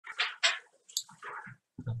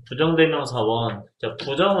부정대명사 원. 자,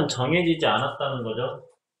 부정은 정해지지 않았다는 거죠.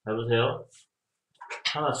 잘 보세요.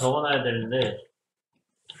 하나 적어놔야 되는데,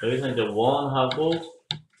 여기서 이제 원하고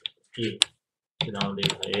비. 이렇게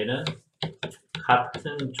나오니까 얘는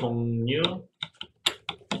같은 종류,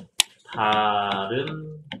 다른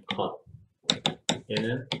것.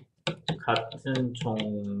 얘는 같은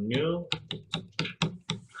종류,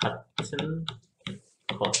 같은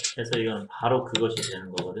것. 해서 이건 바로 그것이 되는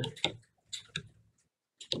거거든.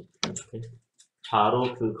 이렇게.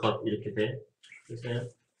 바로 그것 이렇게 돼. 보세요.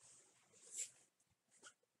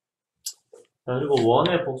 자, 그리고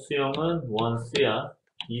원의 복수형은 원스야.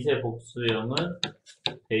 이세 복수형은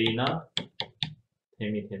데이나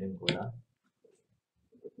댐이 되는 거야.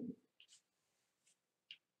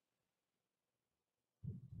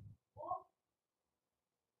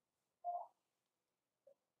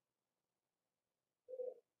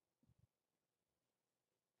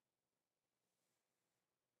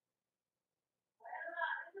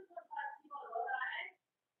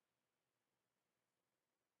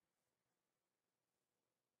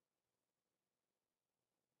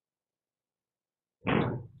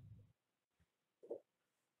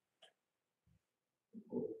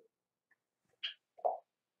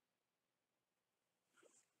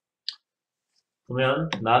 보면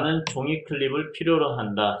나는 종이 클립을 필요로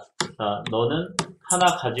한다. 자, 너는 하나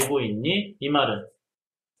가지고 있니? 이 말은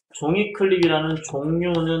종이 클립이라는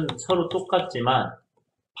종류는 서로 똑같지만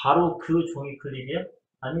바로 그 종이 클립이야?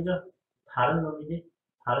 아니죠. 다른 놈이지.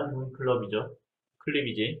 다른 종이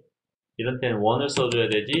클립이지. 이런 때는 원을 써줘야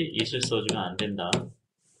되지 it을 써주면 안 된다.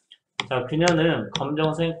 자, 그녀는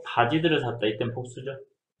검정색 바지들을 샀다. 이땐 복수죠.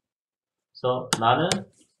 그래서 나는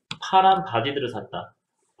파란 바지들을 샀다.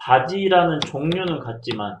 바지라는 종류는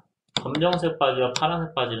같지만 검정색 바지와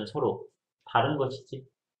파란색 바지는 서로 다른 것이지.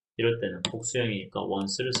 이럴 때는 복수형이니까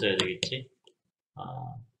once를 써야 되겠지.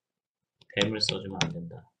 아, dam을 써주면 안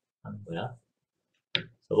된다 하는 거야.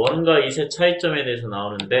 원과 it의 차이점에 대해서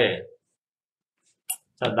나오는데,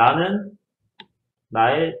 자, 나는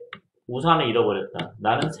나의 우산을 잃어버렸다.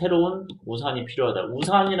 나는 새로운 우산이 필요하다.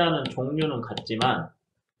 우산이라는 종류는 같지만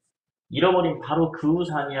잃어버린 바로 그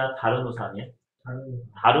우산이야? 다른 우산이야?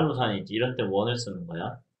 다른 우산이지. 이런 때 원을 쓰는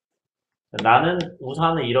거야. 나는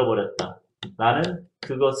우산을 잃어버렸다. 나는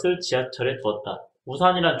그것을 지하철에 두었다.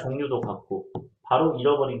 우산이란 종류도 같고 바로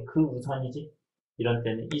잃어버린 그 우산이지. 이런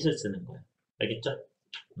때는 it을 쓰는 거야. 알겠죠?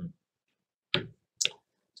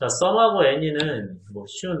 자, some하고 any는 뭐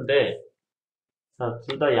쉬운데, 자,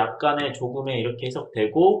 둘 다 약간의 조금의 이렇게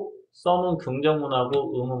해석되고, some은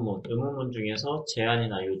긍정문하고 의문문 중에서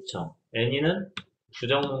제안이나 요청, any는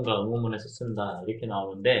부정문과 의문문에서 쓴다 이렇게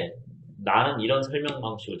나오는데, 나는 이런 설명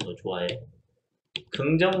방식을 더 좋아해.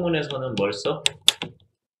 긍정문에서는 뭘 써?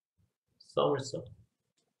 some을 써.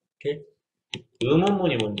 이렇게?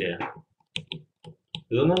 의문문이 문제야.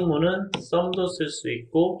 의문문은 some도 쓸 수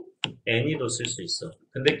있고 any도 쓸 수 있어.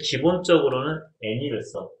 근데 기본적으로는 any를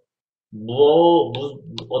써.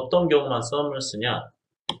 어떤 경우만 some을 쓰냐?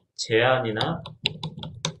 제안이나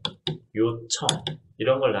요청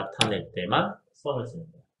이런 걸 나타낼 때만 some을 쓰는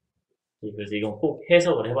거야. 그래서 이건 꼭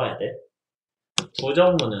해석을 해봐야 돼.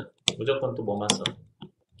 부정문은 무조건 또 뭐만 써?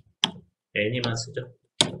 any만 쓰죠.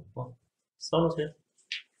 써놓으세요.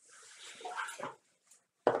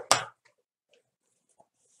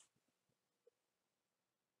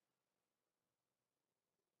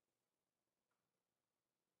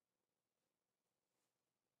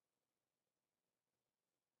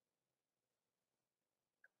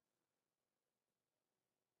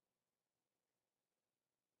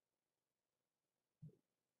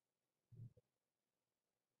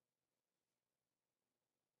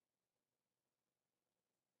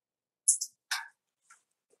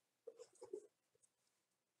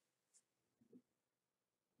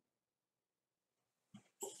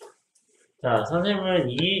 자, 선생님은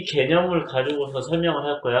이 개념을 가지고서 설명을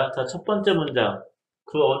할 거야. 자, 첫 번째 문장.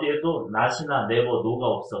 그 어디에도 not이나 never, no가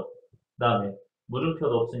없어. 그 다음에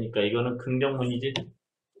물음표도 없으니까 이거는 긍정문이지.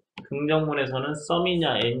 긍정문에서는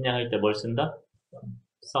some이냐 any냐 할 때 뭘 쓴다?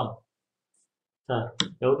 some. 자,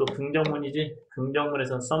 여기도 긍정문이지.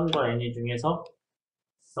 긍정문에서는 some과 any 중에서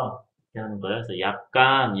some 이렇게 하는 거야. 그래서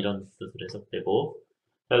약간 이런 뜻으로 해석되고.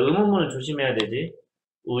 자, 의문문은 조심해야 되지.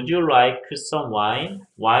 Would you like some wine?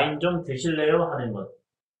 와인 좀 드실래요? 하는 것.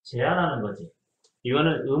 제안하는 거지.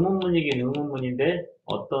 이거는 의문문이긴 의문문인데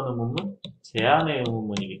어떤 의문문? 제안의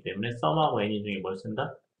의문문이기 때문에 some하고 any 중에 뭘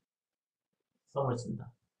쓴다? some을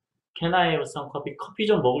쓴다. Can I have some coffee? 커피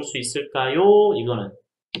좀 먹을 수 있을까요? 이거는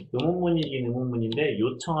의문문이긴 의문문인데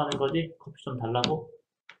요청하는 거지. 커피 좀 달라고.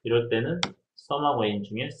 이럴 때는 some하고 any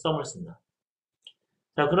중에 some을 쓴다.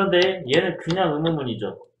 자, 그런데 얘는 그냥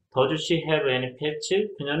의문문이죠. Does she have any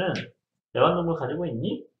pets? 그녀는 애완동물 가지고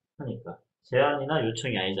있니? 하니까. 제안이나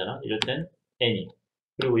요청이 아니잖아. 이럴 땐 any.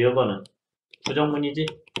 그리고 이거는 부정문이지?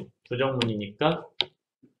 부정문이니까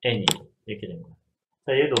any. 이렇게 된 거야.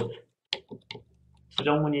 자, 얘도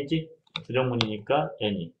부정문이지? 부정문이니까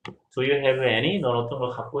any. Do you have any? 넌 어떤 걸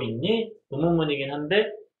갖고 있니? 의문문이긴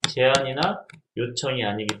한데 제안이나 요청이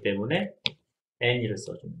아니기 때문에 any를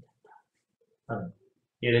써주면 된다.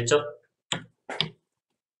 이해됐죠?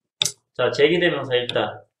 자, 제기대명사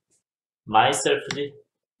일단 myself지?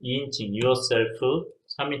 2인칭 yourself,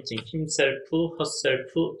 3인칭 himself,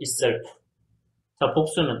 herself, itself. 자,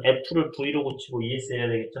 복수는 F를 V로 고치고 ES 해야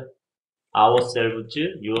되겠죠? ourselves,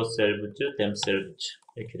 yourselves, themselves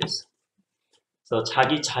이렇게 됐어. 그래서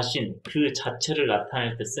자기 자신, 그 자체를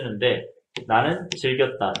나타낼 때 쓰는데 나는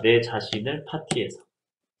즐겼다, 내 자신을 파티에서.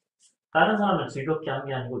 다른 사람을 즐겁게 한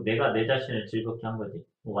게 아니고 내가 내 자신을 즐겁게 한 거지.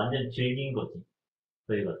 완전 즐긴 거지.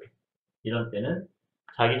 저희가 이런 때는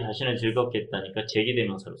자기 자신을 즐겁게 했다니까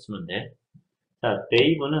제기대명사로 쓰면 돼. 자,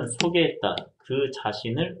 데이브는 소개했다. 그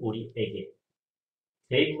자신을 우리에게.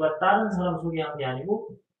 데이브가 다른 사람 소개한 게 아니고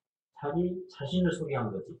자기 자신을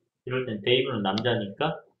소개한 거지. 이럴 땐 데이브는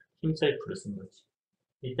남자니까 himself를 쓴 거지.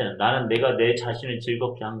 이때는 나는 내가 내 자신을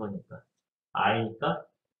즐겁게 한 거니까 I니까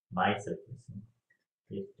myself를 쓴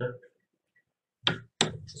거지. 알겠죠?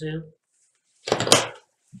 주세요.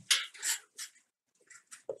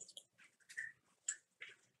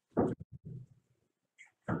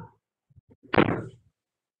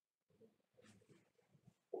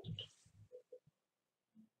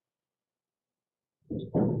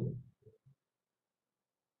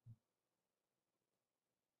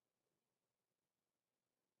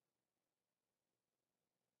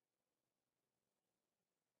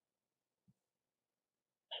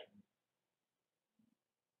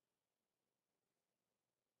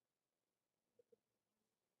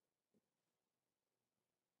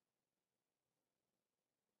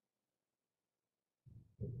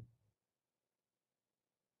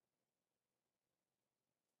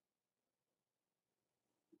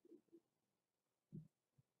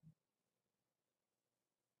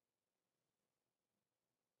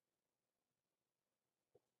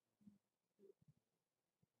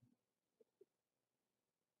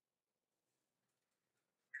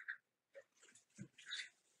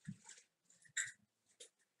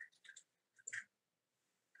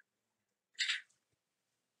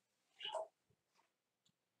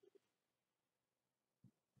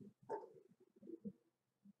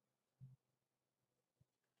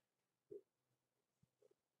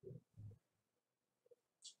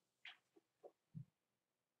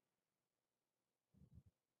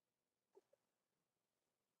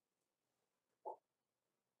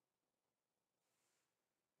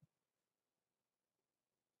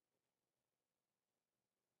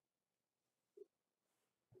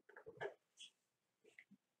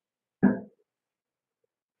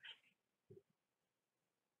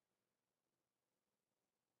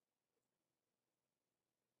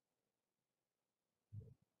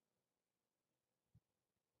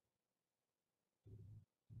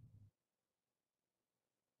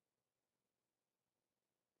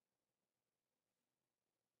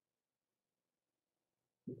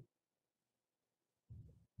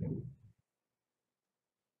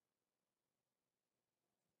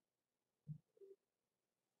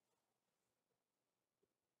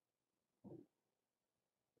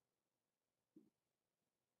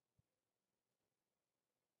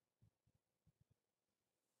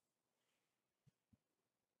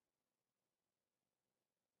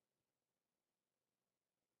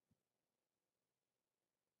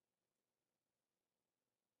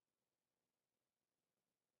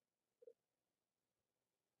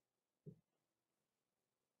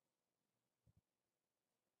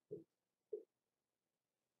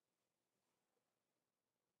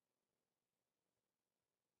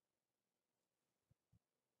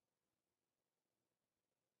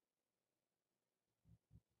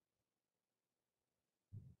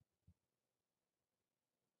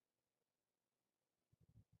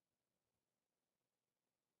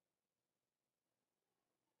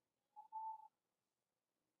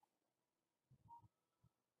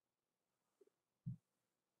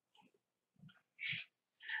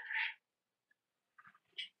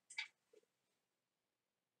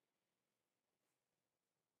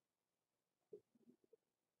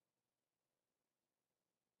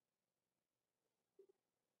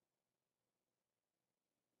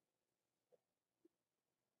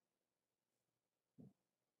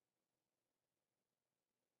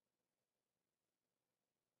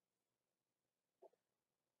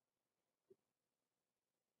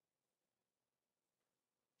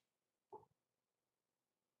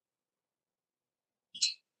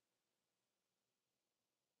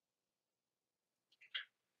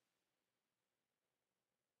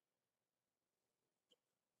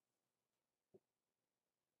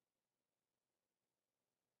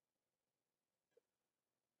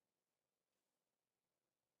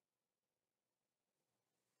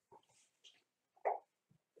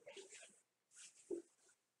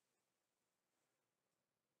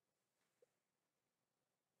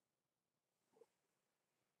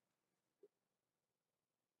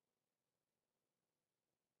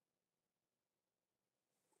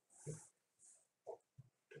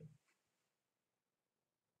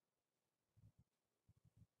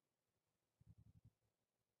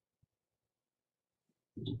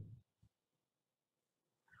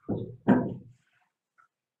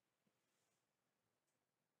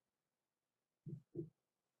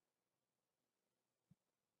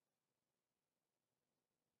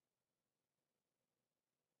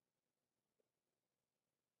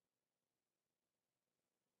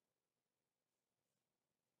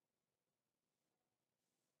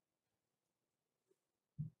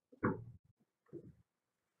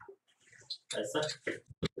 됐어?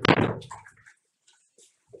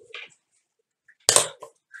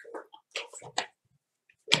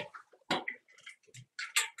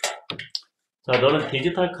 자, 너는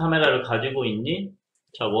디지털 카메라를 가지고 있니?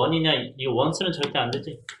 자, 원이냐? 이거 원스는 절대 안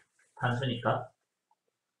되지. 단수니까.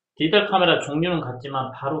 디지털 카메라 종류는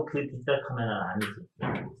같지만 바로 그 디지털 카메라는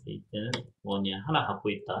아니지. 이때는 원이야. 하나 갖고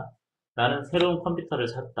있다. 나는 새로운 컴퓨터를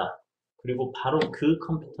샀다. 그리고 바로 그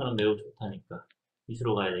컴퓨터는 매우 좋다니까.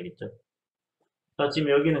 이수로 가야 되겠죠. 자,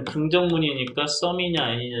 지금 여기는 긍정문이니까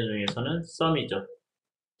썸이냐 n이냐 중에서는 썸이죠.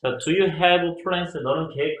 자, do you have plans?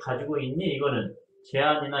 너는 계획 가지고 있니? 이거는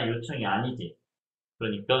제안이나 요청이 아니지.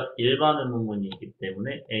 그러니까 일반 의문문이기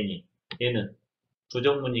때문에 any. 얘는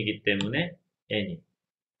부정문이기 때문에 any.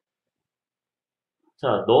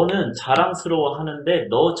 자, 너는 자랑스러워 하는데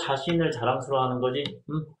너 자신을 자랑스러워 하는 거지?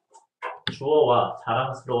 주어와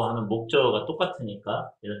자랑스러워 하는 목적어가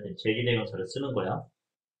똑같으니까 이럴 때 제기대명사를 쓰는 거야.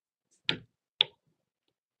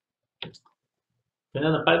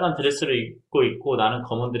 그녀는 빨간 드레스를 입고 있고 나는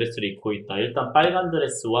검은 드레스를 입고 있다. 일단 빨간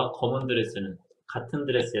드레스와 검은 드레스는 같은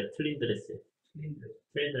드레스야? 틀린 드레스야?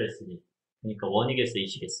 틀린 드레스지. 그러니까 원이겠어?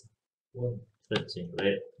 이시겠어? 원. 그렇지.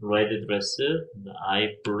 레드 드레스,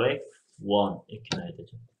 아이 블랙, 원 이렇게 나야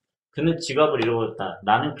되죠. 그는 지갑을 잃어버렸다.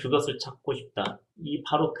 나는 그것을 찾고 싶다. 이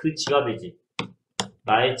바로 그 지갑이지.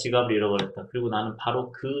 나의 지갑을 잃어버렸다. 그리고 나는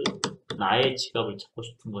바로 그 나의 지갑을 찾고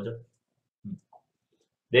싶은 거죠.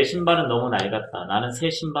 내 신발은 너무 낡았다. 나는 새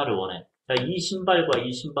신발을 원해. 자, 이 신발과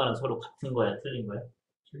이 신발은 서로 같은 거야? 틀린 거야?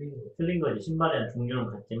 틀린 거지. 신발에 대한 종류는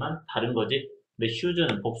같지만 다른 거지. 근데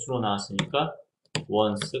슈즈는 복수로 나왔으니까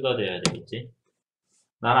원스가 돼야 되겠지.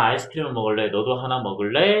 나는 아이스크림을 먹을래. 너도 하나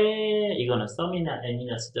먹을래? 이거는 썸이냐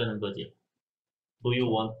n이냐 쓰자는 거지. Do you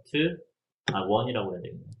want to? 원이라고 해야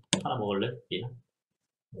되겠네. 하나 먹을래? 예.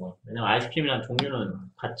 원. 왜냐면 아이스크림이랑 종류는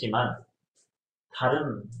같지만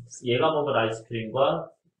다른 얘가 먹을 아이스크림과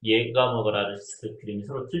얘가 먹을 아이스크림이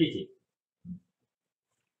서로 틀리지.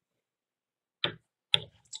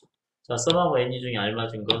 자, 썸하고 any 중에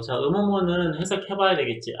알맞은 거. 자, 의문문은 해석해봐야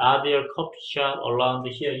되겠지. Are there coffee shop around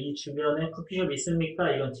here? 이 주변에 커피숍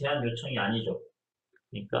있습니까? 이건 제한 요청이 아니죠.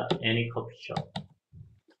 그러니까 any coffee shop.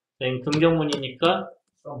 얘는 긍정문이니까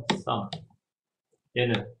some.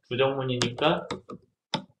 얘는 부정문이니까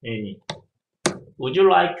any. Would you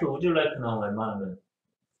like 나오면 웬만하면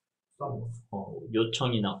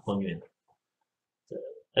요청이나 권유야.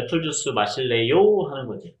 애플 주스 마실래요? 하는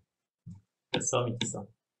거지. some이지, some.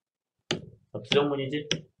 부정문이지?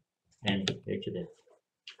 any. 이렇게 돼.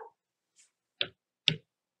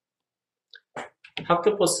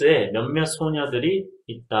 학교 버스에 몇몇 소녀들이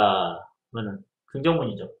있다. 그러면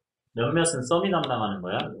긍정문이죠. 몇몇은 some이 담당하는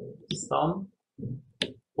거야. some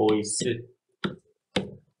boys.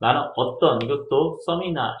 나는 어떤, 이것도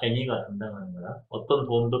some이나 any가 담당하는 거야. 어떤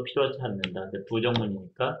도움도 필요하지 않는다. 근데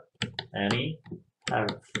부정문이니까 any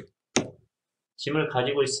help. 짐을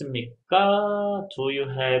가지고 있습니까? Do you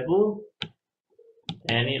have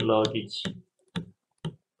any luggage?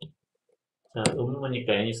 자,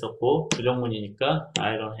 의문문이니까 any 썼고 부정문이니까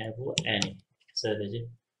I don't have any 써야 되지.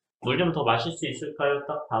 물 좀 더 마실 수 있을까요?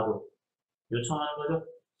 딱 바로 요청하는 거죠?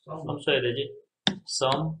 some 써야 되지.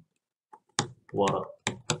 some water.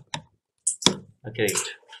 이렇게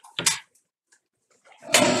되겠죠.